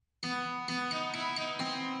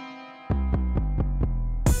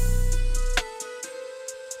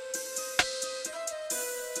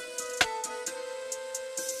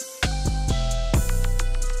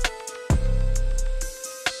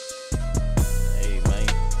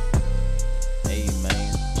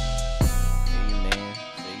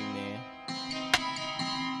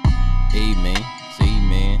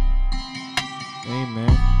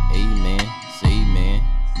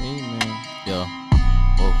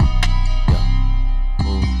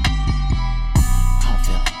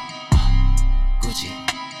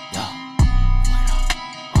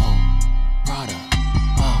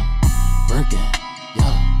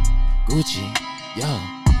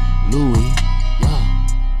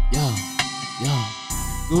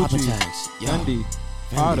Gucci, tags. Yo. Fendi,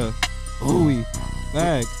 Prada, Louis,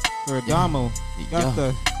 Bag, Ferragamo, got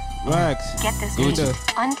the rags. Get this Gucci, music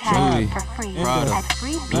untagged for free Prada, at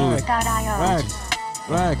freebeats.io.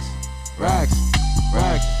 Rags.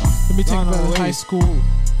 Let me take Gone you back away. to high school.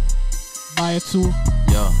 Buy a tool.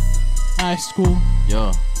 Yo. High school.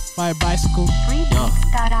 Yo. Buy a bicycle.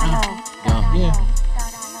 Freebeats.io. Yeah.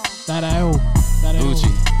 .io.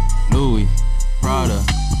 Gucci, Louis, Prada,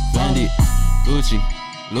 Fendi, Gucci,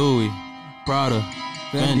 Louis, Prada,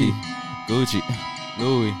 Fendi, Gucci,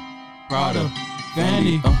 Louis, Prada,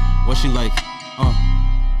 Fendi. What she like?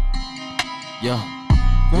 Yeah.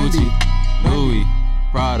 Gucci, Louis,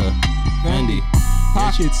 Prada, Fendi.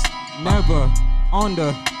 Pockets never on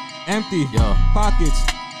the empty. Yo. Pockets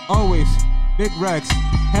always big racks,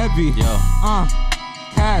 heavy. Yo.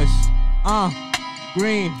 Cash.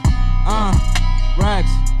 Green.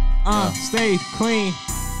 Racks. Stay clean.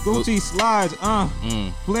 Gucci slides.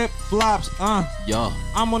 Flip flops. Yo.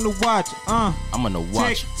 I'm on the watch. I'm on the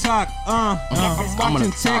watch. TikTok. I'm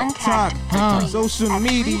watching TikTok. Social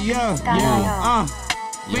media.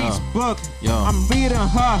 Facebook. Yo. I'm reading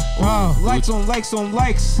her. Likes on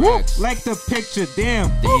likes. Facts. Like the picture, damn.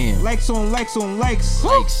 Damn. Likes on likes.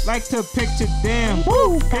 Likes. Like the picture, damn.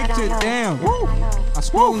 Picture, damn. I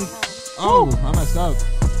scroll. I messed up.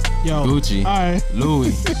 Yo. Gucci, All right.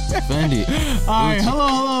 Louis, Fendi. All right. Gucci,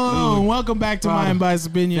 Hello. Louis, Welcome back to Prada, My Unbiased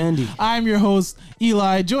Opinion. Fendi. I'm your host,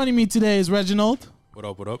 Eli. Joining me today is Reginald, What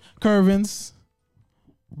up? Curvins,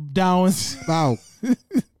 Downs. Wow.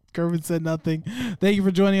 Curvin said nothing. Thank you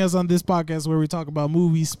for joining us on this podcast where we talk about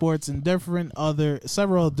movies, sports, and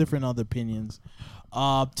several different other opinions.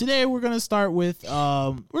 Today we're gonna start with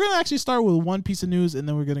actually start with one piece of news, and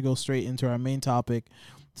then we're gonna go straight into our main topic.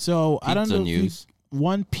 So I don't Pizza know news.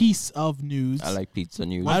 one piece of news. I like pizza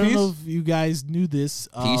news. I don't know if you guys knew this.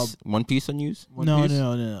 One piece of news?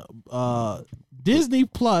 No. Disney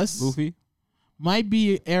Plus Goofy. might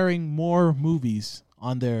be airing more movies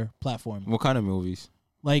on their platform, What kind of movies?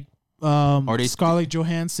 like Are they Scarlett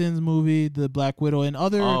Johansson's movie, The Black Widow, and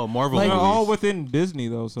other. Marvel like- They're movies. all within Disney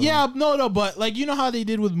though. So Yeah, no, but like you know how they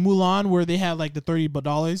did with Mulan, where they had like the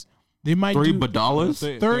 $30. They might do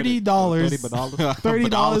 $30? $30. $30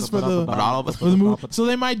 $30 for the movie. So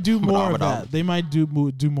they might do more of that. They might do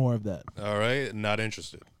more of that. All right, not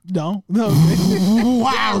interested. No.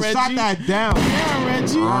 Wow, Reggie. shut that down. Yeah,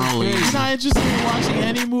 Reggie. Early. You're not interested in watching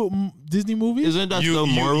any Disney movies? Isn't that You, still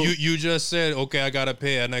you, Marvel? you just said, okay, I gotta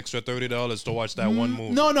pay an extra $30 to watch that one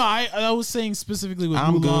movie. No, I was saying specifically with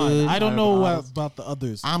I'm Mulan. good. I don't know about the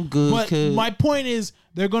others. I'm good, But kid. my point is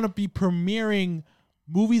they're going to be premiering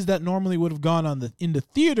movies that normally would have gone in the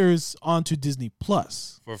theaters onto Disney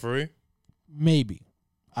Plus. For free? Maybe.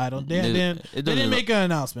 I don't. They didn't make an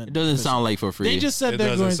announcement. It doesn't sound like for free. They just said It they're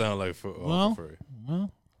doesn't going. sound like for Well, free. Well,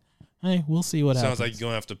 hey, we'll see what happens. Sounds like you're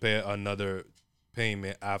gonna have to pay another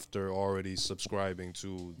payment after already subscribing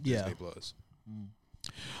to Yeah. Disney Plus.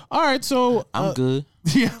 All right, so I'm good.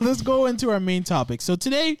 yeah, let's go into our main topic. So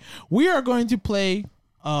today we are going to play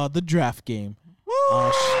the draft game.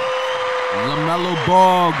 LaMelo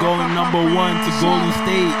Ball going number 1 to Golden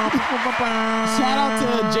State. Shout out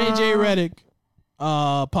to JJ Redick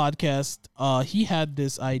podcast. He had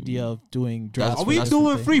this idea of doing draft. Are we That's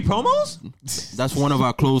doing free promos? That's one of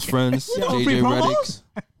our close friends, Free JJ Redick. promos?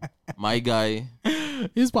 My guy.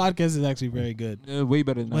 His podcast is actually very good. Way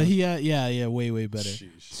better than But that. he had, way better.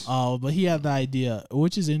 Sheesh. But he had the idea,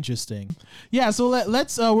 which is interesting. Yeah, so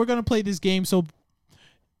let's we're gonna play this game. So,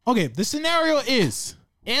 okay, the scenario is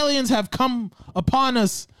aliens have come upon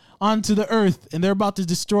us onto the earth, and they're about to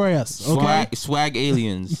destroy us. Okay, Swag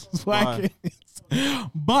aliens. Swag.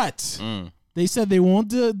 But Mm. they said they won't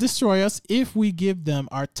destroy us if we give them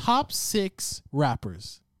our top 6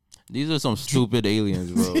 rappers. These are some stupid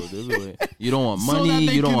aliens, bro. You don't want So money. that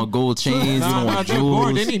they You don't can- want gold chains. You don't want they're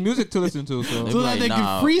bored. They jewels. need music to listen to. So They So be that they can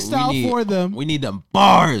 "Nah, freestyle we need- for them. We need them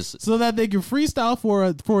bars. So that they can freestyle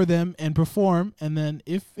for them and perform, and then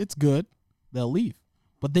if it's good, they'll leave.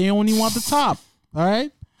 But they only want the top. All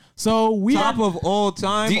right. So we top are of all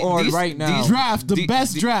time or right now? draft the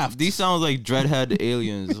best draft. These sounds like dreadhead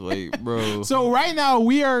aliens, like bro. So right now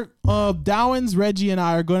we are Dowens, Reggie, and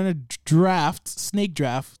I are going to snake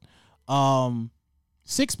draft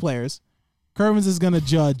 6 players. Kervins is going to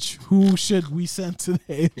judge who should we send to the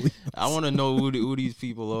aliens. I want to know who these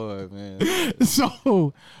people are, man.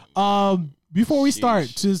 So before we start,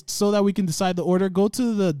 just so that we can decide the order, go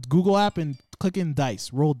to the Google app and click in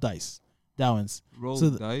dice, roll dice. Dowens. Roll So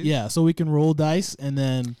dice? Yeah, so we can roll dice and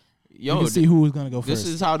then we Yo, can see who's going to go this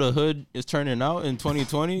first. is how the hood is turning out in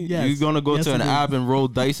 2020. Yes. You're gonna go Yes, to an it is. app and roll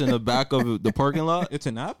dice in the back of the parking lot. It's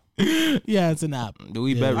an app. Yeah, it's an app. Do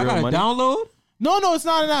we Yeah. bet I real gotta money? download. No, it's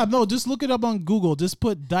not an app. No, just look it up on Google. Just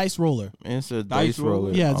put Dice Roller. It's a Dice dice roller.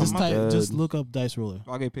 roller. Yeah, Oh just my type. God. Just look up Dice Roller.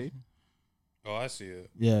 I get paid. Oh, I see it.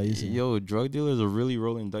 Yeah, you see. Yo, drug dealers are really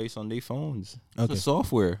rolling dice on their phones. Okay. It's a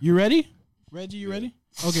software. You ready? Reggie, you ready?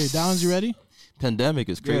 Okay, Downs, you ready? Pandemic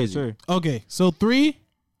is Yeah, crazy. sure. Okay, so 3,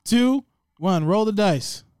 2, 1. Roll the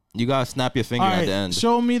dice. You gotta snap your finger All at the right, end.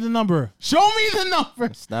 show me the number. Show me the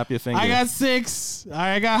number. Snap your finger. I got 6.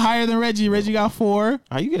 I got higher than Reggie. Reggie got 4.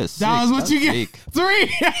 How you get 6? Downs, what That's you get? fake.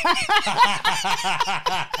 3.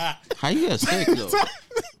 How you get 6 though?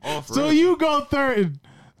 Off So rip. you go third.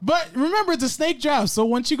 But remember, it's a snake draft. So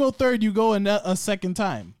once you go third, you go a second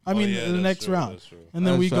time. I mean, yeah, the that's next true, round. that's true. And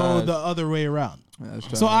then we That's go right. the other way around.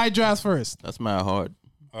 That's So I draft first. That's mad hard.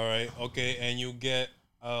 All right. Okay. And you get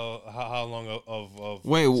how long of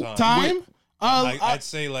Wait, Time? I'd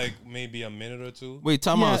say like maybe a minute or two. Wait,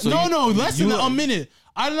 time Yeah, out. So no, less than you- a minute.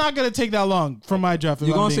 I'm not gonna take that long for my draft. If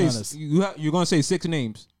You're I'm gonna being say honest. you're gonna say 6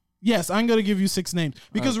 names. Yes, I'm gonna give you 6 names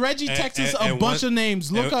because Reggie And- texts us and a bunch one- of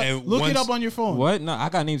names. Look and look it once- up on your phone. What? No, I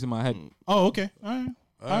got names in my head. Oh, okay. All right.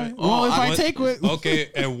 All right. Oh, Well, if I once- take it, Okay,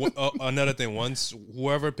 and another thing, once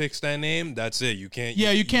whoever picks that name, that's it. You can't.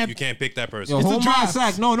 Yeah, you can't- You can't pick that person. Yo, It's a hold my draft.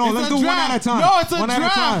 sack. No, It's let's a do one draft. at a time. No, it's a One at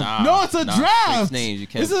draft. time. No, it's a Nah, draft. 6 names, you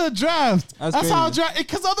can't. This is a draft. That's That's how a crazy. draft.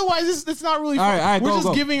 Because otherwise, it's not really. All Fun. right, all right, We're go, just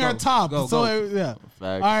go, giving our go, top. go, so go. yeah.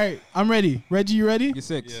 Facts. All right, I'm ready. Reggie, you ready? You're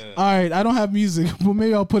 6. Yeah. All right, I don't have music, but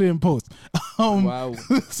maybe I'll put it in post. Wow.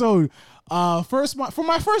 So, for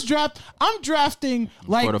my first draft, I'm drafting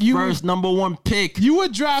like For the you. first number 1 pick. You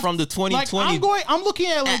would draft from the 2020 Like I'm looking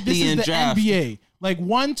at like this is Athlete the draft. NBA. Like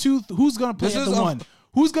 1, 2. Who's gonna play This at is the a- 1?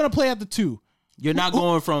 Who's gonna play at the 2? You're not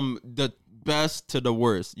going from the best to the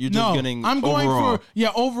worst. You're just No, getting I'm going overall.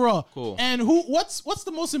 for overall. Cool. And what's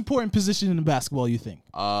the most important position in basketball? You think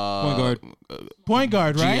Point guard. point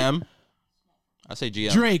guard, right? GM. I say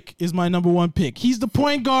GM. Drake is my number 1 pick. He's the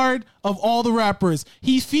point guard of all the rappers.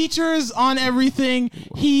 He features on everything.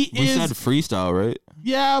 We is said freestyle, right?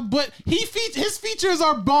 yeah, but his features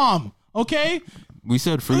are bomb. Okay, We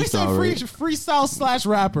said we said freestyle, right? freestyle /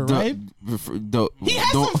 rapper, right? He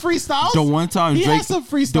has some freestyles. The one time He Drake, has some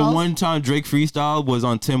freestyles. the one time Drake freestyle was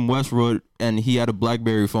on Tim Westwood, and he had a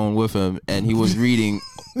BlackBerry phone with him, and he was reading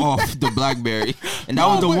off the BlackBerry, and that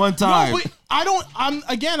was the but- one time. No, but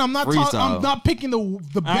I'm not Freestyle. I'm not picking the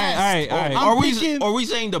best. all right. I'm Are picking we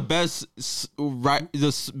saying the best best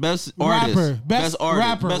artist, rapper, best artist,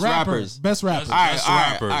 rapper, best rapper, rappers? best rapper. All right, Best all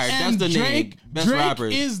right, rappers. all right. That's And the Drake, name. Best Drake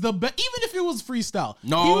rappers. is the best. Even if it was freestyle,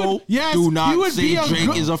 No, he would, yes, do he not would say be a Drake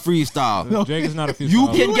good- is a freestyle. Drake is not a few. You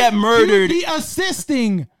stars. can get He would murdered. be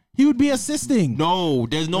assisting. He would be assisting. No,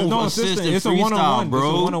 there's no, There's no assist assistant. in It's a freestyle, one-on-one. bro. It's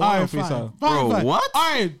a one-on-one. All right, freestyle. fine. Bro, Fine. what?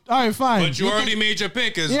 All right, fine. But you already made your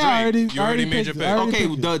pick as Yeah, I Drake. You already made your picked pick. it. I already Okay,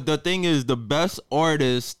 picked it. the thing is the best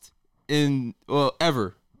artist in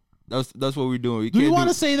ever. That's what we're doing. We Do you can't want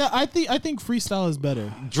to say that? I think freestyle is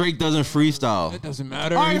better. Drake doesn't freestyle. It doesn't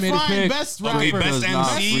matter. All He right, made his fine. pick. Best Okay, rappers. best Does not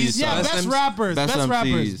MCs. freestyle. Yeah, Best best MC. rappers. Best Best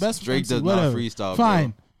rappers. MCs. Best Drake does not whatever. freestyle, bro.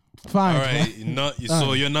 Fine. Fine. All right.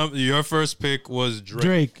 So your first pick was Drake.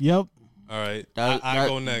 Drake. Yep. All right. That- I that-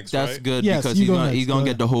 go next. That's right? good Yes, because you he's go gonna next. he's gonna Go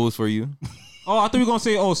get the hoes for you. Oh, I thought we were gonna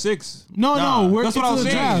say 06. No, Nah, we're that's what it's I was a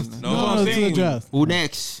saying. draft. No, No, that's what I'm it's a saying. draft. Who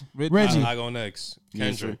next? Reggie. I go next.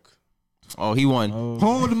 Yes, sir. Kendrick. Oh, he won.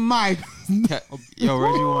 Hold the mic. Yo,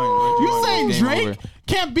 Reggie won. Reggie You won. saying Game Drake over.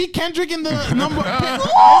 can't beat Kendrick in the number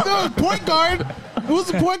the point guard? Who's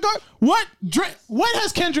the point guard? What Drake? What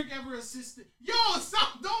has Kendrick ever assisted? Yo,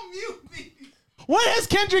 stop! Don't mute me. What has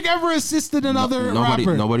Kendrick ever assisted another Nobody,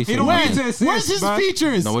 rapper? nobody He said don't When? need nothing. to assist, Where's his but-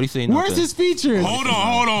 features? Nobody saying Where's nothing. his features?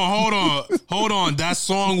 Hold on. That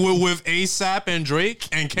song with ASAP and Drake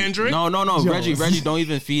and Kendrick. No, Yo. Reggie, don't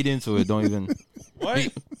even feed into it. Don't even.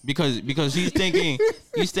 What? Because he's thinking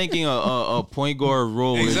a point guard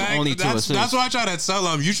role is only to assist. That's why I try to tell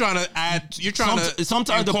him. You trying to add. You're trying to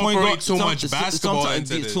Sometimes the point incorporate guard too much basketball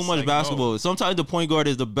sometimes into it's this. too much Like, basketball. no. Sometimes the point guard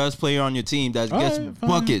is the best player on your team that gets right, fine.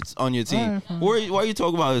 buckets on your team. All right, Why are you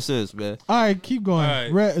talking about assists, man? All right, keep going.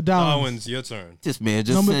 All right. Down. Darwin's your turn. This man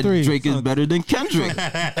just Number said 3. Drake is better than Kendrick.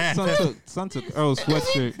 Son took Earl's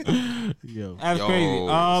sweatshirt. Yo. That's crazy.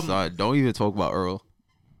 Son, don't even talk about Earl.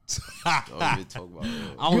 Don't even talk about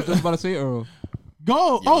Earl. I was just about to say Earl.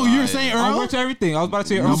 Go. Yo, You're I- saying I Earl? worked everything. I was about to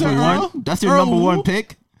say Earl. said Number Earl? one. That's your Earl number who? one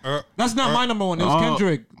pick. That's not my number one. It was Oh.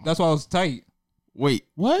 Kendrick. That's why I was tight. Wait,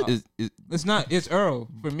 What? is It's not. It's Earl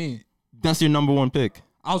for me. that's your number one pick?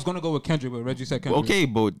 I was gonna go with Kendrick, but Reggie said Kendrick. Okay,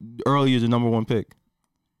 but Earl is your number one pick.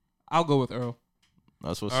 I'll go with Earl.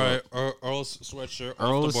 That's what's All right, up. Earl's sweatshirt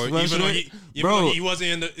Earl's off the board. Even though sweatshirt? even Bro. though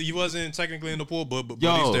he wasn't technically in the pool, but he's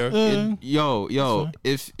Yo, there. yo.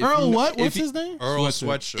 If Earl, you, what? if What's you- his name? Earl's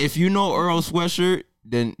sweatshirt. If you know Earl Sweatshirt,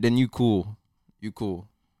 then you cool. You cool.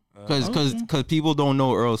 Cause people don't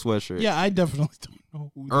know Earl Sweatshirt. Yeah, I definitely don't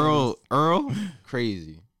know who that is. Earl,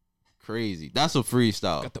 crazy. That's a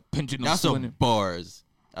freestyle. Got the pendulum That's a swinging. bars.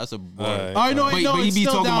 That's a bar. Alright. Oh, no, But- wait, no, but he it's be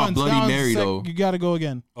still talking about Downs. Bloody Downs Mary, sec- though. You gotta go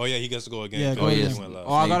again. Oh yeah, he gets to go again. Yeah, Go go ahead. again. He went last.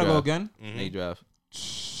 Oh, I gotta Snake go draft. again. Snake draft.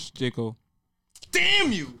 J. Cole.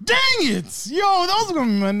 Damn you! Dang it! Yo, that was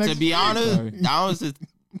gonna be my next. To be honest, Sorry. Downs is.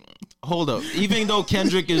 Hold up. Even though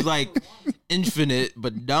Kendrick is like infinite,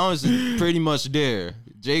 but Downs is pretty much there.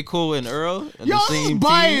 J. Cole and Earl on Yo, the this same is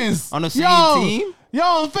biased. team. On the same Yo, team.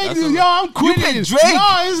 Yo, fake That's news. a- Yo, I'm You quitting. picked this. Drake.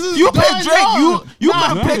 No, this is You done. picked Drake. No. You Nah,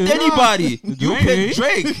 could have picked Drake. anybody. You picked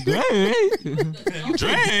Drake. Drake.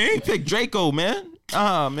 Drake. You picked Draco, man.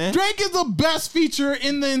 Man. Drake is the best feature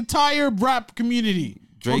in the entire rap community.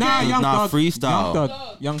 Drake Nah, does Young not Thug.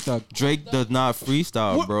 freestyle. Young Thug. Drake does not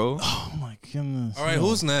freestyle, What? bro. Oh my goodness. All right,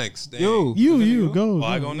 who's next? Dang. You. You go. Oh,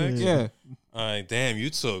 I go next? Yeah. All right, damn, you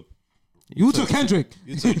took You took Kendrick.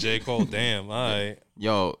 J. Cole. Damn. All right.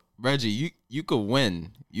 Yo, Reggie, you could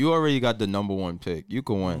win. You already got the number one pick. You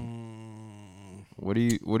could win. What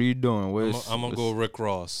are you doing? I'm gonna go Rick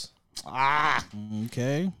Ross.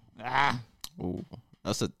 Okay. Ooh,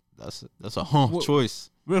 that's a choice.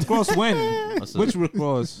 Rick Ross win. That's a- Which Rick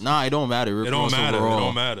Ross? Nah, it don't matter. Rick It don't Ross matter. overall. It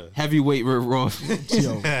don't matter. Heavyweight Rick Ross,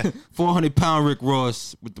 Yo. 400-pound Rick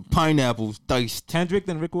Ross with the pineapples diced. Kendrick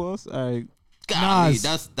then Rick Ross? All right. Golly, Nas.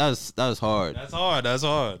 that's hard. That's hard. That's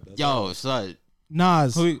hard. Yo, son.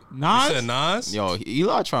 Nas. Who? You Nas? said Nas? Yo,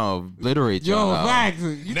 Eli trying to obliterate Yo, y'all. Max.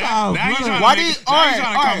 You Now got you trying to Why make- did? now All you right, trying to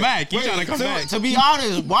all come right. back. You Wait, trying to come back. To be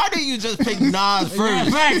honest, why didn't you just pick Nas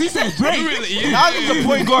first? Max, he said You Drake. really- yeah. Nas is a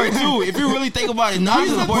point guard too. If you really think about it, Nas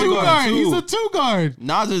He's is a a point two guard guard. too. He's a two guard.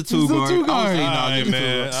 Nas is a two He's a guard. two I would guard. say All Nas right, is a two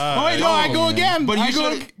man. guard. Oh wait, no, I go again. But you I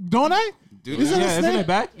go. should've- Don't I? Dude, Isn't Yeah, it isn't it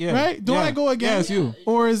back? Yeah. Right? Don't Yeah. I go again? Yeah, it's you.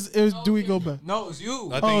 Or is do we go back? No, it's you.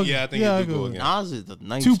 I think, Oh, yeah, I think yeah, you I do go go with again. Nas is the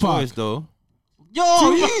nice Tupac. choice though.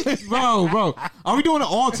 Yo, bro. Are we doing it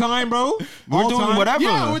all time, bro? We're All doing time? whatever.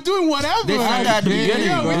 Yeah, we're doing whatever. They said that at the Yeah, beginning.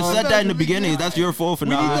 yeah, They we said that in the beginning. That's your fault for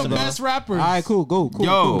We need not. the best rappers. All right, cool. Cool.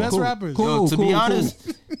 Yo. cool, Best cool. rappers. Cool, to cool, be cool.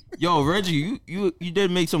 honest, yo, Reggie, you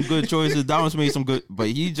did make some good choices. Downs made some good, but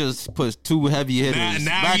he just put two heavy hitters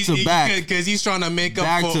back to back. because he's trying to make up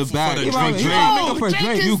Back for, to for back. the Yeah, Drake. Drake. You gotta make up for Drake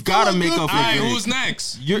Drake. is You still gotta a make good up for All right, Drake. who's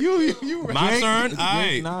next? You My turn. All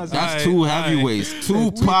right. Nas. That's two heavyweights.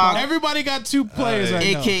 Tupac, Everybody got two players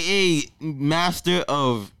right now. aka master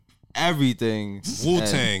of everything. Wu And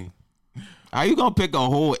Tang. How you gonna pick a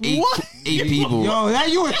whole eight What? people? Yo,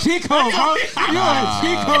 that you a Chico, bro. You a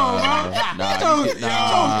Chico, bro. You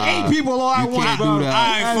chose 8 people all at You once, can't bro. do that.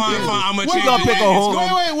 All right, fine. I'm gonna Wait, change You gonna it. pick a whole.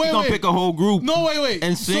 Wait, You gonna pick a whole group. No, wait.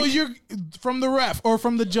 And So sync? you're from the ref or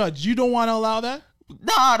from the judge. You don't want to allow that?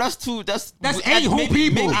 Nah, that's two. That's 8 whole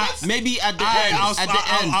people. Maybe at the All right, end. At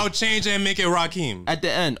the end. I'll change it and make it Rakim. At the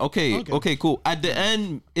end, okay, Okay. cool. At the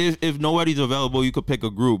end, if nobody's available, you could pick a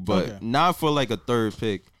group, but Okay. not for like a third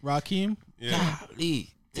pick. Rakim? Yeah. Golly,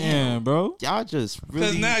 Damn, bro. y'all just Because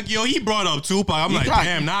really. now, yo, he brought up Tupac. I'm You like, got-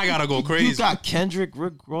 damn, now I gotta go crazy. You got Kendrick,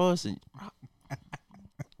 Rick Ross, and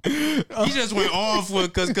He just went off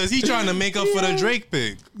because he's trying to make up for the Drake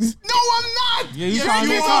pick. No, I'm not. Yeah, you Yes, trying to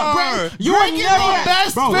you make are. up. You Drake would is never- the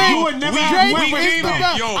best bro, pick. you would never Drake have is went with the them.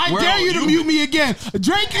 best. Yo, I bro, dare you to you- mute me again.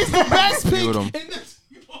 Drake is the best pick. Mute him. in this-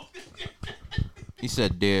 he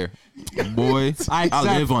said dare. Boy, I I accept.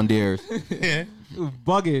 live on dares. Yeah.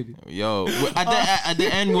 Bugged. Yo, at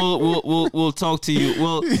the end, we'll talk to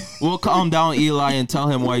you. We'll calm down Eli and tell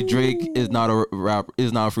him why Drake is not a rapper,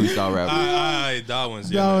 is not a freestyle rapper. All right, that one's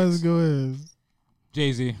That was good.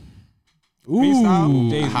 Jay-Z. Ooh. Freestyle?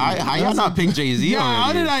 Jay-Z. How y'all not pick Jay Z? Yeah,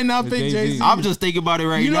 how did I not pick Jay-Z. Jay-Z? I'm just thinking about it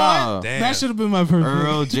right You know now. what? Damn. That should have been my first pick.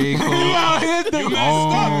 Earl, J. Cole. You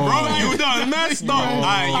messed up, bro. You done messed up. All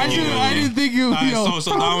right, I didn't think you. All right, yo. so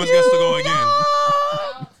that one gets to go again.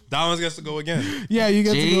 That one gets to go again. Yeah, you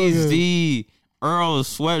got to go. Jay good. Z, Earl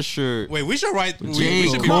Sweatshirt. Wait, we should write. We J.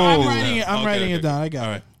 should be Cole. writing I'm this writing down. it. I'm Okay, writing okay. it down. I got All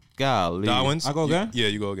it. right, Golly. that one's. I go again? Yeah,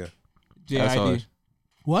 you go again. That's hard. JID.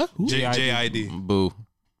 What? Who? JID. Boo.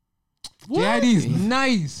 JID is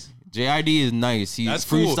nice. JID is nice. He's That's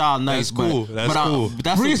cool. freestyle nice. That's cool. But, That's but cool. But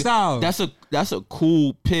that's Freestyle. That's a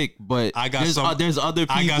cool pick. But I got there's other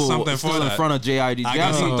people I got something for still in that. front of JID. I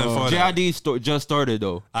got something for that. JID just started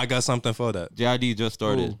though. I got something for that. JID just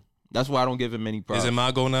started. Ooh. That's why I don't give him any props. Is it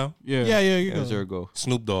my go now? Yeah. Yeah, you There's go. your go.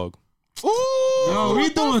 Snoop Dogg. Ooh. Yo, we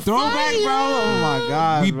doing throwback, bro. Oh my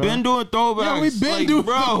god, We bro. been doing throwbacks. Yeah, we been like, doing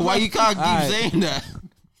bro. Why you can't keep Alright. saying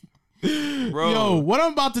that, bro? Yo, what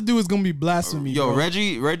I'm about to do is gonna be blasphemy. Yo, bro.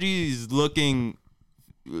 Reggie's looking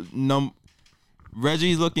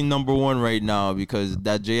Reggie's looking number one right now because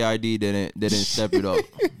that JID didn't step it up.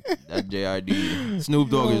 That JID Snoop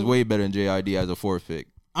Dogg is way better than JID as a fourth pick.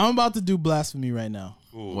 I'm about to do blasphemy right now.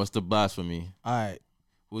 What's the blasphemy? All right,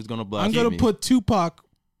 Who's gonna I'm blaspheme? gonna me? put Tupac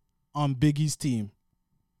on Biggie's team.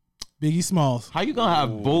 Biggie Smalls. How you gonna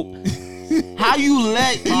have both? How you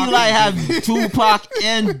let Eli have Tupac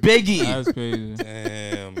and Biggie? That's crazy.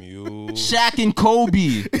 Damn you. Shaq and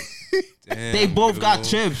Kobe. Damn They both you. got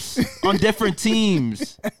chips on different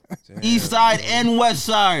teams. East side and West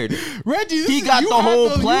side. Reggie, this He is- got you the had whole You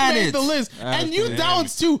made planet. the list, That's and you crazy.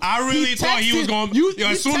 downs too. I really thought he was texted- gonna- You, yo,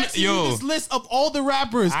 he as soon- texted you yo. this list of all the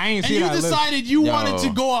rappers, I ain't and see you that list. decided you Yo. wanted to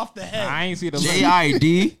go off the head. I ain't see the list.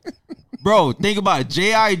 JID. Bro, think about it.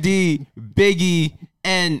 JID, Biggie,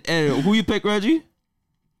 and who you pick, Reggie?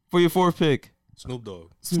 For your fourth pick? Snoop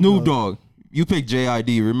Dogg. Snoop Dogg. You picked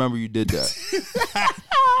JID. Remember you did that.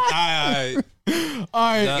 I All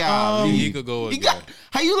right, Golly. he could go with You got,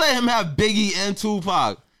 how you let him have Biggie and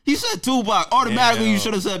Tupac? He said Tupac. Automatically, you Damn.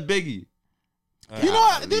 should have said Biggie. you know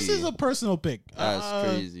what? This is a personal pick. That's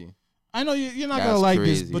crazy. I know you're not That's gonna like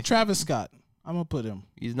this, crazy. but Travis Scott, I'm gonna put him.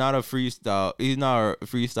 He's not a freestyle. He's not a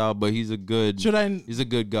freestyle, but he's a good. Should I? He's a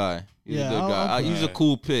good guy. He's Yeah, a good I'll guy. put He's a him.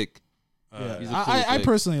 cool pick. Yeah, He's a cool I pick.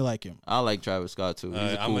 personally like him. I like Travis Scott too. He's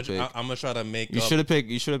a cool I'm pick. gonna try to make You up. should have picked.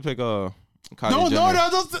 You should have picked Kylie No, Jenner. no,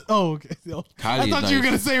 don't. Oh, okay. I Kylie's thought you were nice.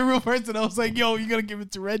 gonna say a real person. I was like, yo, you're gonna give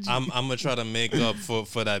it to Reggie. I'm gonna try to make up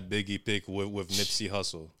for that Biggie pick with Nipsey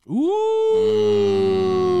Hussle.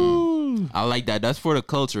 Ooh. I like that. That's for the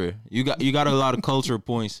culture. You got a lot of culture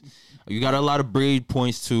points. You got a lot of braid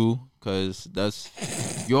points too, cause that's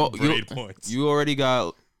Braid points. You already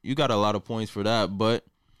got a lot of points for that. But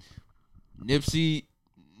Nipsey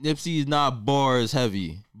is not bars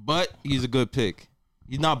heavy, but he's a good pick.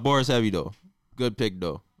 He's not bars heavy though. Good pick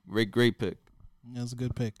though. Great pick. That's a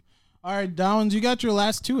good pick. All right, Downs, you got your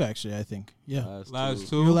last two actually. I think. Yeah,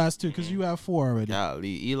 Last your two. last two because you have four already.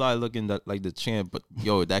 Golly, Eli looking like the champ, but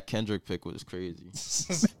yo, that Kendrick pick was crazy.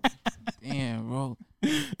 Damn, bro.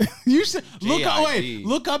 You should look up. JID. Wait,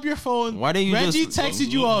 look up your phone. Why didn't you Reggie just- texted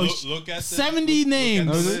you? Look at the, 70 look names.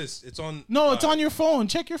 at the list. It's on. No, it's on your phone.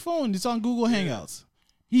 Check your phone. It's on Google Hangouts.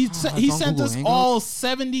 He it's sent on us Google all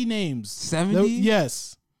 70 names. 70?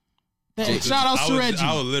 Yes. Shout outs to Reggie.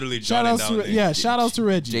 I was literally Shout jotting outs down to names. yeah. Shout outs to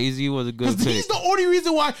Reggie. Jay-Z was a good Because pick. he's the only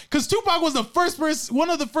reason why. Because Tupac was the first person, one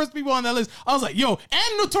of the first people on that list. I was like, yo,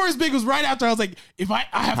 and Notorious Big was right after. I was like, if I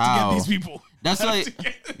have to How? get these people. That's like,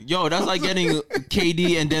 that's like getting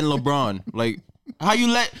KD and then LeBron. Like, how you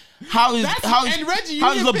let? How is And Reggie, you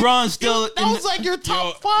how is didn't pick- LeBron still? That was like your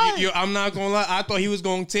top five. I'm not gonna lie. I thought he was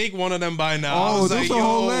gonna take one of them by now. I Oh, was that's like, a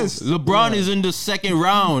whole yo. list. LeBron is in the second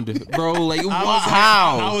round, bro. Like, I was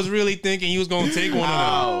how? I was really thinking he was gonna take one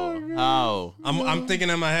of them. How? I'm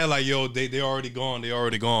thinking in my head like, yo, they already gone. They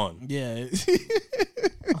already gone. Yeah.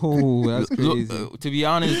 Oh, that's Look, crazy. to be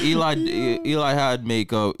honest, Eli had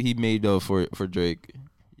makeup. He made up for Drake.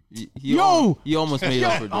 He almost made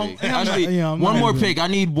up for Drake. I'm not- Actually, yeah, I'm one not more even- pick. I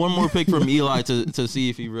need one more pick from Eli to see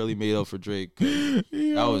if he really made up for Drake.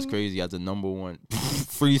 That was crazy as a number one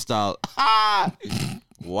freestyle.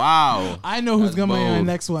 Wow. I know who's That's gonna be our bold.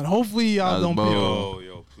 next one. Hopefully y'all That's don't bold. pick.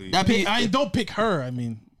 Yo, please. That be, Don't pick her. I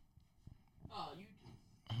mean,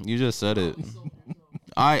 you just said it.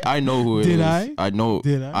 I know who it is. Did I? I know.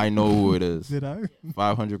 Did I? I know who it is. did I?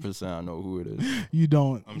 500%. I know who it is. You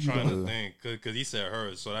don't. I'm trying to think because he said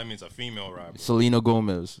hers, so that means a female rapper. Selena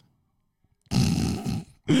Gomez.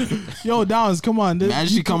 Yo, Downs, come on.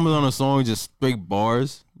 Imagine she comes on a song and just straight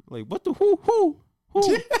bars. Like, what the who?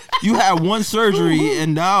 You had one surgery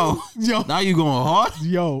and now Yo, you going hard?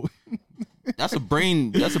 yo. That's a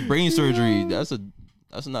brain surgery. That's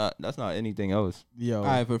not anything else. Yo. All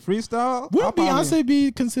right, for freestyle, Would I'll probably- Beyonce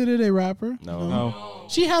be considered a rapper? No.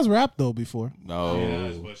 She has rapped though before. No.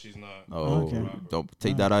 Yes, but she's not. No. Okay. Don't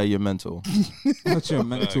take that out of your mental. What's your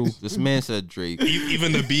mental? This man said Drake.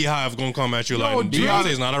 Even the Beehive gonna come at you like Drake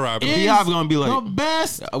Beyonce's not a rapper. is Beehive gonna be the like,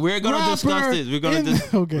 best. we're gonna rapper discuss this. We're gonna in-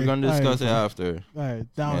 Okay, we're gonna all right, discuss it fine. after. All right, Man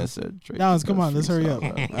Downs. said Drake. Downs, is come the on, let's hurry up.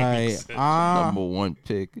 freestyle rapper. All right, Number one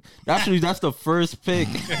pick. Actually, that's the first pick.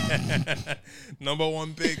 Number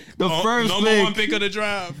one pick. The first number pick. one pick of the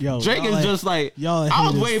draft. Yo, Drake y'all is just like, y'all I was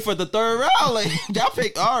haters. waiting for the third round. Like, y'all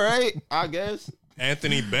picked, all right, I guess.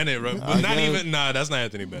 Anthony Bennett, right? I But not guess. even. Nah, that's not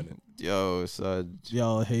Anthony Bennett. Yo, son.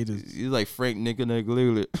 y'all haters. He's like Frank Nick.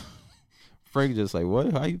 Frank just like,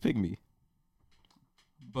 what? How you pick me?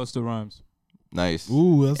 Busta Rhymes. Nice.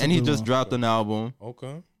 Ooh, that's a And he good just one. dropped an album.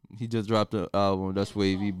 Okay. He just dropped an album. That's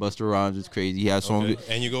wavy. Busta Rhymes is crazy. He has songs.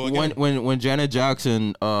 Okay. And you go again. When Janet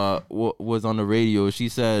Jackson was on the radio, she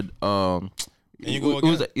said And you go it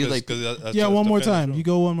was again. it was like 'Cause that's Yeah, just one the more finish time. room. You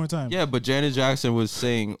go one more time. yeah, but Janet Jackson was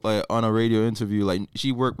saying like on a radio interview like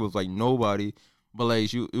she worked with like nobody, but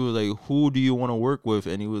like it was like who do you want to work with,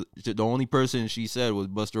 and he was the only person she said was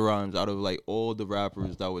Busta Rhymes out of like all the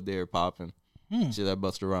rappers that were there popping. She said that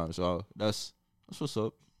Busta Rhymes, so that's what's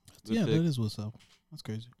up. Good Yeah, pick. that is what's up. That's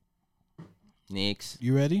crazy. Next.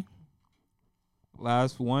 You ready?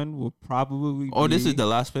 Last one will probably. Oh, this be- is the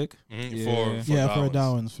last pick. Mhm, Yeah. For Yeah, for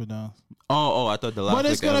Dawins. Dawins. Oh, I thought the last. But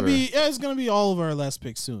it's pick gonna ever. be it's gonna be all of our last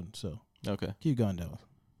picks soon. So Okay. keep going, Dawins.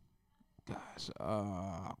 Gosh,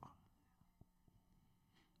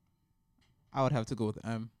 I would have to go with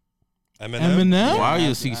M. Eminem. Why Yeah,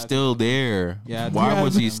 is he that's- still there? Yeah, that's- Why Yeah,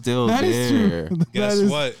 was he still That is there? true. That Guess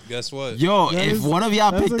is- what? Guess what? Yo, That if is- one of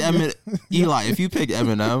y'all that's picked a good- Eli, if you picked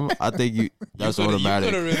Eminem, I think that's You coulda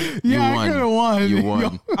automatic. really- You Yeah, I won. could have won. You won.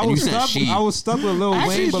 Yo, And you said she. I was stuck with Lil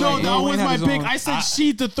Actually, Wayne, but no, like, that Lil was Wayne had my his pick. own- I said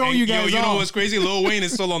she to throw And you guys yo, you know off. what's crazy? Lil Wayne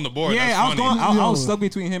is still on the board. Yeah, That's I was funny. going. I Yo. was stuck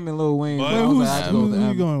between him and Lil Wayne. But But I was Who's, like, I have to go with who you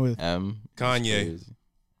M. going with? Kanye. Crazy.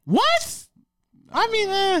 What? I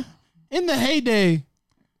mean, in the heyday,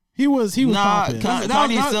 he was Nah, popping.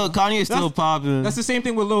 Kanye's still popping. That's the same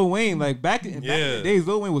thing with Lil Wayne. Like back in the days,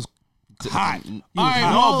 Lil Wayne was hot. All right,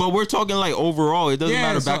 no, well- but we're talking like overall. It doesn't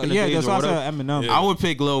matter back in the days that's or why I whatever. said Eminem. Yeah. I would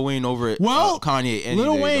pick Lil Wayne over Well, Kanye. Any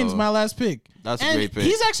Lil day, Wayne's though. my last pick. That's a And great pick.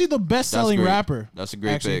 he's actually the best-selling great. rapper. That's a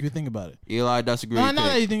great actually, if pick. you think about it. Eli, that's a great Not pick.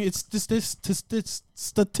 that you think it's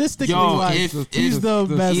statistically Yo, wise, if he's the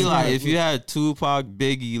best. Eli, rapper. if you had Tupac,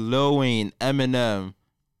 Biggie, Lil Wayne, Eminem,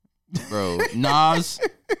 bro, Nas,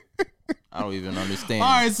 I don't even understand. All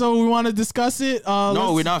right, so we want to discuss it. no,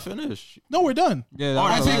 let's- we're not finished. No, we're done. Yeah, Oh, I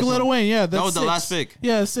that's pick the last Lil one. Wayne. Yeah, that's was the six. last pick.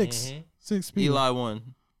 Yeah, 6. Mm-hmm. 6 people. Eli won.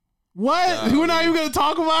 What? Yeah, We're not even gonna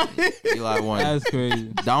talk about it. Eli won. That's crazy.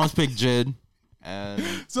 Downs picked Jid, and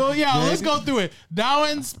So yeah, let's go through it.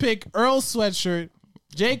 Downs pick Earl Sweatshirt,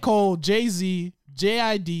 J. Cole, Jay-Z,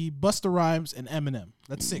 J.I.D., Busta Rhymes, and Eminem.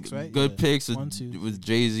 That's 6, right? good Yeah. picks 1, 2. with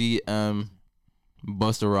Jay-Z,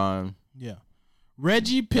 Busta Rhymes. Yeah.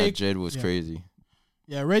 Reggie That picked. Jid was yeah. crazy.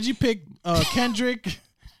 Yeah, Reggie picked Kendrick,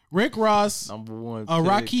 Rick Ross, Number one. pick.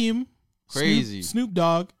 Rakim, Crazy. Snoop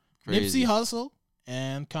Dogg, Crazy. Nipsey Hussle,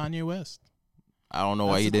 and Kanye West. I don't know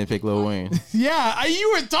why you didn't pick Lil Wayne. Yeah,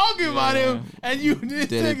 you were talking about him, and you didn't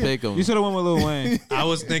Didn't pick him. You should have went with Lil Wayne. I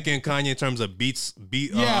was thinking Kanye in terms of beat.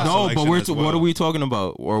 Yeah. No, but selection as well. what are we talking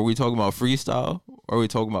about? Or are we talking about freestyle? Or are we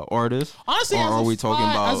talking about artists? Honestly, or as are a we talking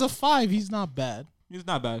five, about? as a 5, he's not bad. He's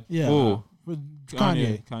not bad. Yeah, Who? with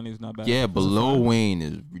Kanye. Kanye's not bad. Yeah, but Lil Wayne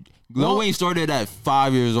is. Lil Wayne started at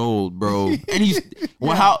 5 years old, bro, and he's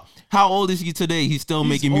well. How old is he today? He's still He's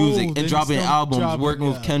making music old, and and dropping he's still albums, dropping, working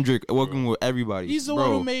yeah. with Kendrick, working with everybody. He's the bro,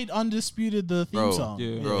 one who made Undisputed the theme Bro. song.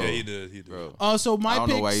 Yeah. bro, Yeah, he did. He did. bro, So I my don't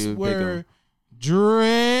know why picks you would pick were him.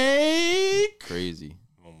 Drake, crazy,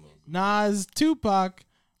 Nas, Tupac,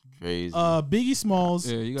 crazy. Biggie Smalls,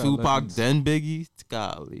 Yeah, you got Tupac, legends. then Biggie,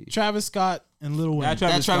 golly. Travis Scott, and Lil Wayne. Yeah,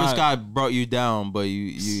 That Travis Scott brought you down, but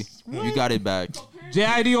you got it back.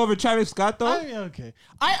 JID over Travis Scott though. Okay.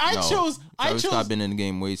 I No. chose. I Travis chose. Scott been in the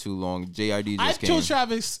game way too long. JID I just came. chose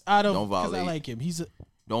Travis out of Don't because I violate. like him. He's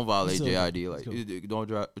Don't violate He's JID cool. like He's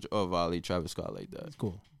don't violate Travis Scott like that.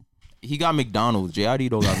 cool. He got McDonald's. JID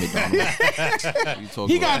don't got McDonald's. You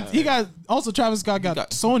talking about- He got also Travis Scott got,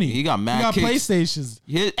 Sony. he got mad He got kicks. PlayStations.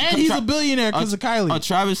 His- And he's Tra- a billionaire because of Kylie. A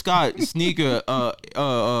Travis Scott sneaker,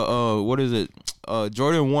 what is it?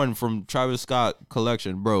 Jordan 1 from Travis Scott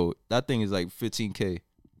collection, bro. That thing is like $15K.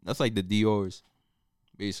 That's like the Dior's,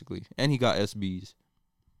 basically. And he got SBs.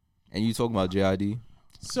 And you talking about JID?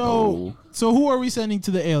 so who are we sending to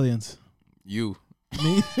the aliens? You.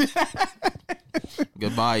 Me.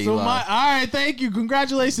 Goodbye, So Eli. all right, thank you.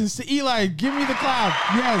 Congratulations to Eli. Give me the clap.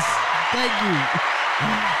 Yes, thank you.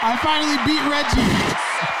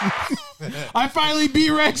 I finally beat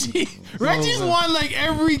Reggie. Reggie's won like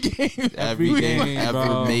every game. Every game ever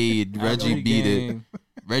bro. made, Reggie Every beat game. it.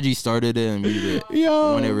 Reggie started it and beat it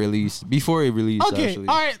Yo. when it released. Before it released, Okay, actually.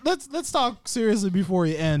 all right. Let's talk seriously before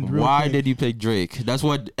we end. real Why quick. did you pick Drake? That's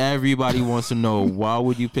what everybody wants to know. Why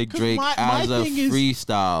would you pick 'Cause Drake my as a thing is-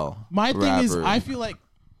 freestyle My thing rapper? is, I feel like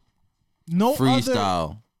no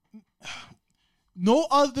freestyle. no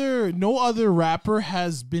other rapper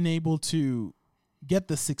has been able to get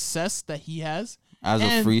the success that he has As a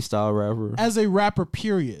and freestyle rapper. as a rapper.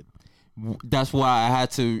 Period. That's why I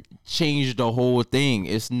had to change the whole thing.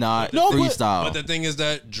 It's not No, but- freestyle. But the thing is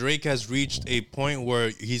that Drake has reached a point where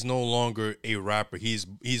he's no longer a rapper. He's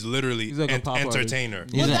literally He's like a an pop artist. entertainer.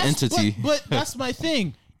 He's an entity. But that's my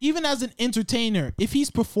thing. Even as an entertainer, if he's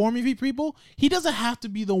performing for people, he doesn't have to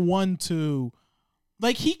be the one to,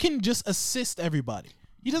 like, he can just assist everybody.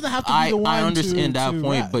 He doesn't have to be the one. I understand to that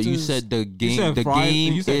point, rap, but you to- said the game. said The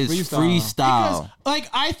game you said is freestyle. freestyle. because, like,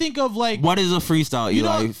 I think of like What is a freestyle, You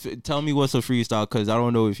know- Eli? Tell me what's a freestyle, because I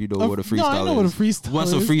don't know if you know what a freestyle No, I know is. what a freestyle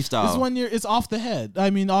What's is. a freestyle? It's when it's off the head.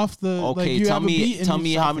 I mean, off the. Okay, like, you tell have a beat me, and tell you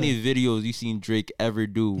me stop how many it. videos you seen Drake ever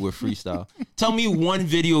do with freestyle. Tell me one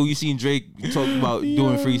video you seen Drake talk about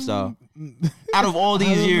doing freestyle. Out of all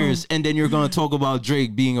these don't years, and then you're gonna talk about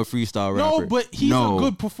Drake being a freestyle rapper. No, but he's No. a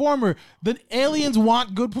good performer. The aliens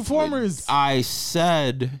want good performers. I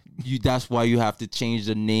said that's why you have to change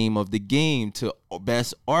the name of the game to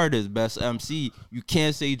best artist, best MC. You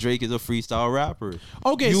can't say Drake is a freestyle rapper.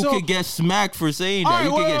 Okay, you so- could get smacked for saying All that. right,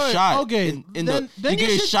 You could wait, get wait, shot. Okay, in then you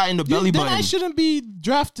get should- shot in the belly then button. I shouldn't be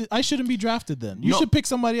drafted. I shouldn't be drafted. Then you No. should pick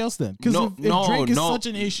somebody else. Then because if Drake is such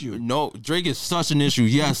an issue, No, Drake is such an issue.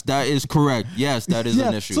 Yes, that is correct. Yes, that is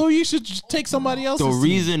an issue. so you should take somebody else. The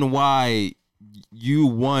reason why you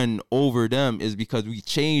won over them is because we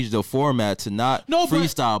changed the format to not No, but-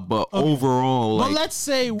 freestyle, but overall, But like, let's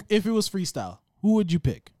say if it was freestyle, who would you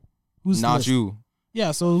pick? Who's the not list? you.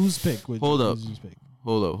 Yeah. So who's pick? Hold up. who's you pick?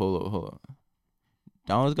 Hold up.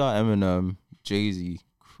 Donald's got Eminem, Jay-Z,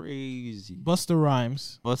 crazy. Busta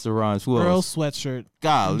Rhymes, Busta Rhymes, who Earl else? Sweatshirt,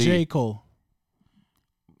 Golly. J. Cole.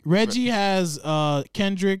 Reggie has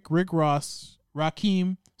Kendrick, Rick Ross,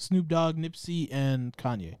 Rakim, Snoop Dogg, Nipsey, and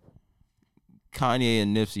Kanye. Kanye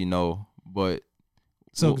and Nipsey, no. But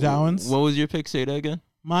So that one's what was your pick? Say that again.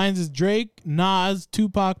 mine's is Drake, Nas,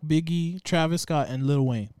 Tupac, Biggie, Travis Scott, and Lil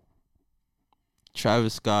Wayne.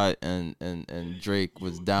 Travis Scott and Drake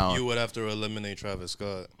was down. You would have to eliminate Travis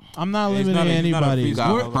Scott. I'm not He's eliminating not a anybody. freestyle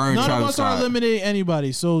got rapper. burned. None of Travis us are Scott. eliminating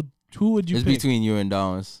anybody. So who would you It's pick? between you and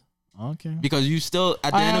Downs. Okay. Because you still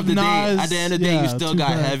at the I end have of the day, Nas, at the end of the day, you yeah, still too got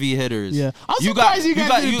bad. heavy hitters. Yeah. I'm surprised you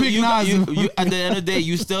guys didn't pick Nas. At the end of the day,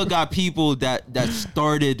 you still got people that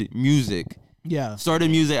started music. Yeah.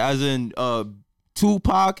 Started music as in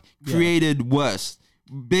Tupac created West.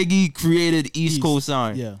 Biggie created East East, Coast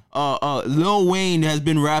Sign. yeah. Lil Wayne has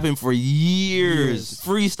been rapping for years. Years.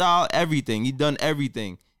 Freestyle, everything. He done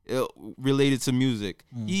everything related to music.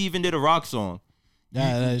 He even did a rock song.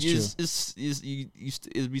 Yeah, that is true.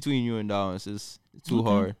 It's between you and Downs. It's too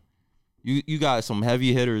hard. You got some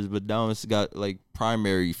heavy hitters, but Downs got like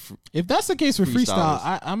primary. If that's the case for freestyle,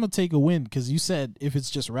 freestylers. I'm gonna take a win because you said if it's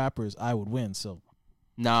just rappers, I would win. So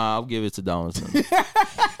Nah, I'll give it to Downs. then.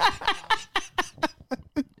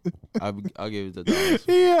 I'll give it to Downs.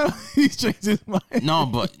 yeah, he's changed his mind.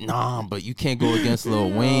 But you can't go against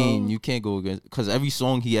Lil Wayne. You can't go against because every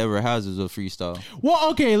song he ever has is a freestyle.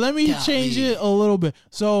 Well, okay, let me change it a little bit.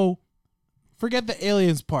 So forget the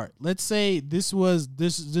aliens part. Let's say this is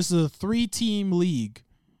a 3-team league,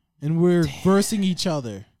 and we're versing each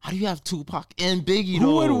other. How do you have Tupac and Biggie? Who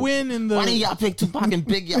though? would win in the? Why didn't y'all pick Tupac and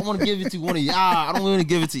Biggie? I want to give it to one of y'all. I don't want to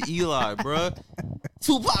give it to Eli, bruh.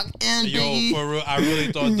 Tupac and Yo, Biggie. for real, I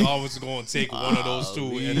really thought Dawn was going to take one of those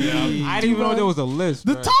two. And then I didn't even know there was a list.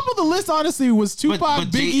 The bruh. top of the list, honestly, was Tupac, but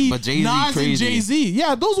Biggie, Jay-Z Nas, crazy. and Jay-Z.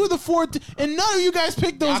 Yeah, those were the four, and none of you guys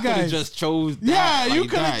picked those Y'all could have guys. just chose that. yeah, you like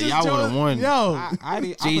could have that. just Y'all would have won. Yo, I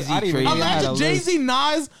didn't. Jay-Z I didn't even crazy. know I had a imagine list. Jay-Z,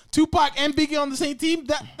 Nas, Tupac, and Biggie on the same team.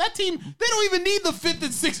 That team, they don't even need the fifth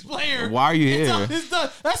and sixth player. Why are you here? It's done.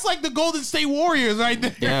 That's like the Golden State Warriors right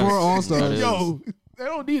there. Yes, Four All-Stars. that is. Yo, they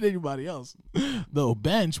don't need anybody else. The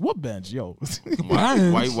bench, what bench? Yo,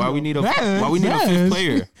 Why we need a Bench. fifth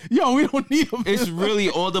player? Yo, we don't need a It's really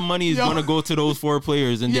all the money is Yo. gonna go to those four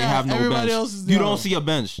players, and they Yeah, have no everybody bench. else is- You yo. don't see a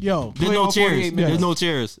bench. Yo, There's play no all 48 chairs. minutes. There's no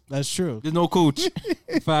chairs. That's true. There's no coach.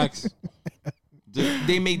 Facts.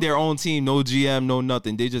 They make their own team, no GM, no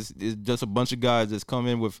nothing. It's just a bunch of guys that's come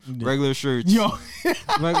in with regular shirts, Yo,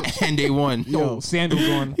 Like, and they won. yo, sandals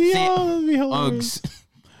on. yo, that'd be hilarious. Uggs,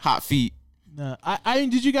 hot feet. Nah, I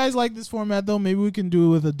did you guys like this format though? Maybe we can do it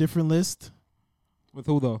with a different list. With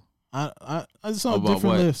who though? I saw a About different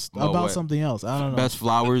what? list About about what? something else. I don't know. Best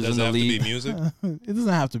flowers does in it the have to league. be music? It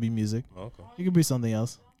doesn't have to be music. Okay. It could be something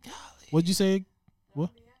else. What'd you say? What?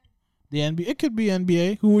 The NBA. It could be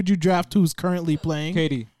NBA. Who would you draft? Who's currently playing?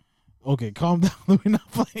 Katie. Okay, calm down. We're not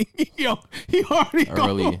playing. Yo, he already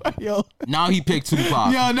Early. Yo, Now he picked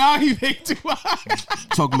Tupac. yo, now he picked two.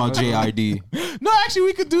 Talking about JID. No, actually,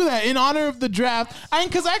 we could do that in honor of the draft.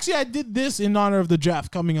 Because actually, I did this in honor of the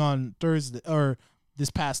draft coming on Thursday or this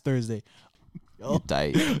past Thursday. You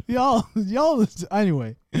tight. Y'all.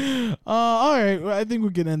 Anyway, all right. Well, I think we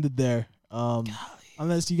can end it there.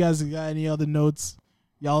 Unless you guys got any other notes.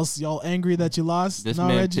 Y'all angry that you lost? This no,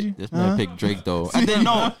 man, Reggie? this man picked Drake though. I didn't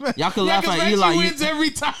know. Y'all can laugh at Reggie Eli. wins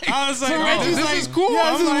every time. I was like, So oh, Reggie's this like, is cool. yeah,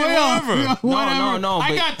 I'm this is like, way off. whatever. Whatever. no, I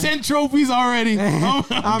but- got 10 trophies already. I'm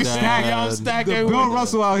stacked. Dad. I'm stacked. The everywhere. Bill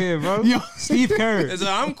Russell out here, bro. Yo. Steve Kerr. It's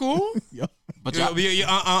like, I'm cool. But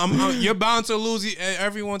You're bound to lose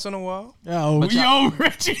every once in a while. Oh, But Yo,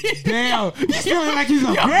 Reggie. Damn. He's feeling like he's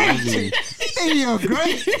a great. He think he's a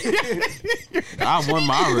great. I won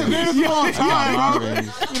my ring. All time, my bro. ring.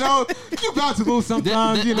 You know, you about to lose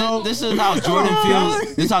sometimes, you know. This is how Jordan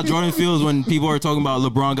feels. This is how Jordan feels when people are talking about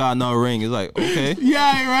LeBron got another ring. It's like, okay,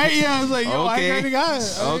 Yeah, right? Yeah, I was like, yo, I Okay. already got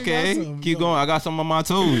it. I already got okay, some. keep going. I got some on my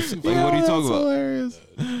toes. Like, yeah, what are you that's talking about? hilarious.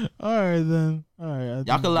 All right then. All right. I Y'all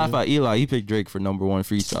think can laugh at Eli. He picked Drake for #1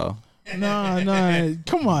 freestyle. Nah.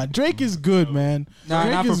 Come on, Drake is good, man. Nah,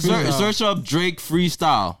 Drake not for is freestyle. good. Search up Drake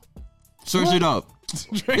freestyle. Search What? it up.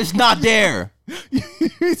 It's not there.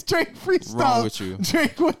 It's Drake freestyle. Wrong with you.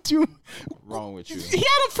 Drake, what you? Wrong with you. He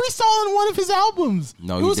had a freestyle in one of his albums.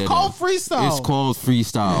 No, it he was didn't. called freestyle. It's called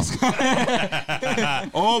freestyle.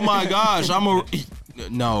 Oh my gosh, no,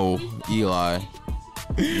 Eli.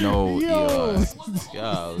 No, Yo. Eli.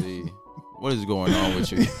 Golly. What is going on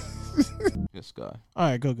with you? This guy. All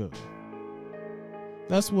right, go.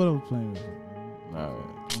 That's what I was playing with. All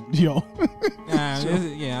right. Yo.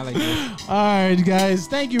 Yeah, I like this. All right, guys.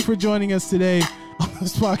 Thank you for joining us today on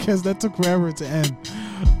this podcast that took forever to end.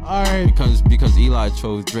 All right. Because Eli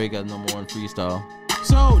chose Drake as #1 freestyle.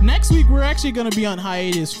 So next week we're actually going to be on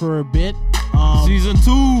hiatus for a bit. Season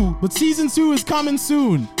 2. But season 2 is coming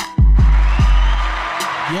soon.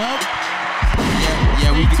 Yep.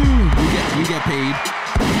 Yeah, we Stay tuned. get paid.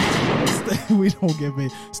 We don't get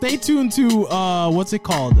paid. Stay tuned to what's it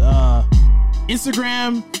called?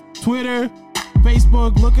 Instagram, Twitter,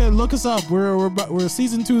 Facebook. Look us up. We're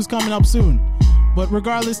season 2 is coming up soon. But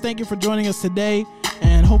regardless, thank you for joining us today,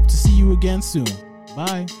 and hope to see you again soon.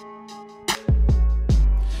 Bye.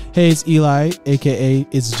 Hey, it's Eli, aka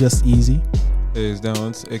It's Just Easy. Hey, it's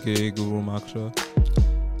Downs, aka Guru Maksha.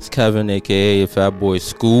 It's Kevin, aka Fat Boy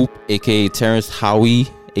Scoop, aka Terrence Howie,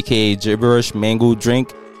 aka Gibberish Mango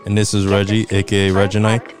Drink. And this is Reggie, aka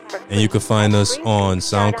Reginite. And you can find us on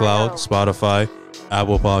SoundCloud, Spotify,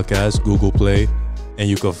 Apple Podcasts, Google Play. And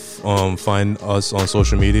you can find us on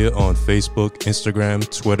social media on Facebook, Instagram,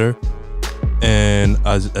 Twitter, and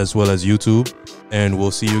as well as YouTube. And we'll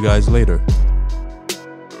see you guys later.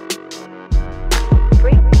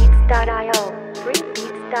 Freebeats.io.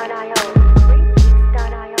 Freebeats.io.